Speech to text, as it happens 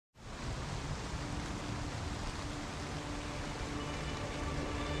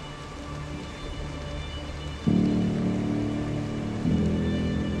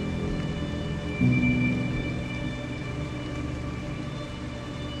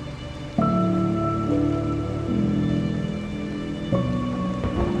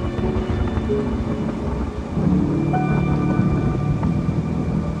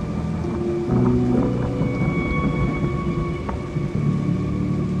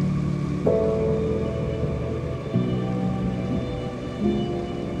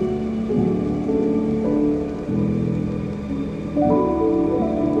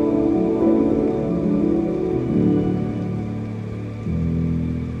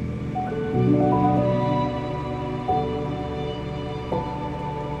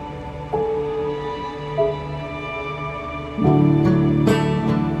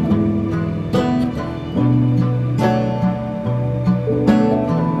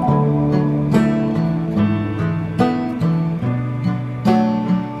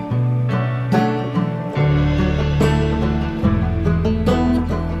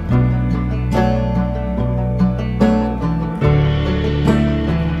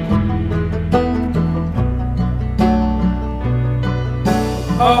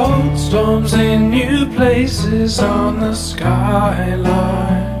Storms in new places on the skyline.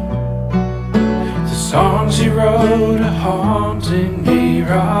 The songs you wrote are haunting me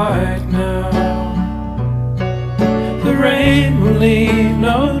right now. The rain will leave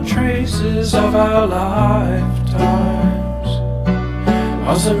no traces of our lifetimes.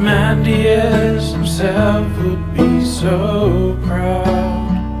 Ozymandias himself would be so proud.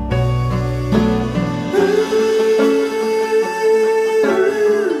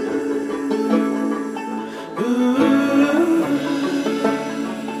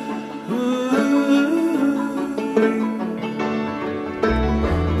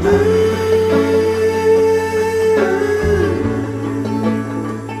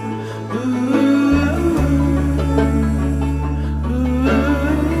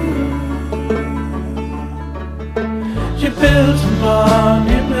 You built a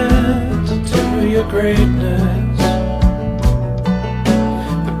monument to your greatness.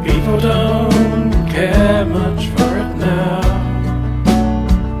 The people don't care much for it now.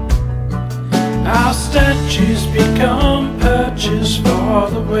 Our statues become perches for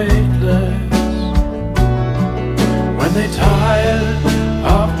the weightless when they tire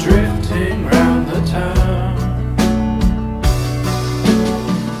of drifting round the town.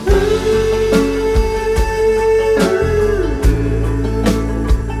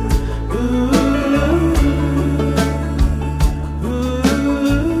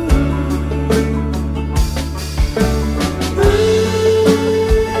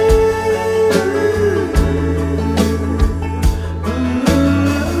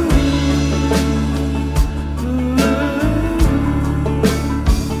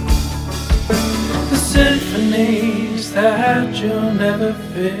 Symphonies that you'll never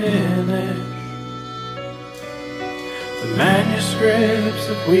finish, the manuscripts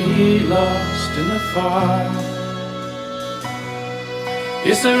that we lost in the fire.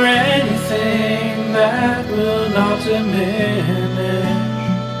 Is there anything that will not diminish?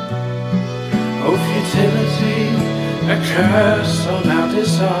 Oh, futility, a curse on our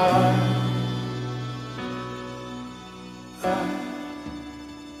desire.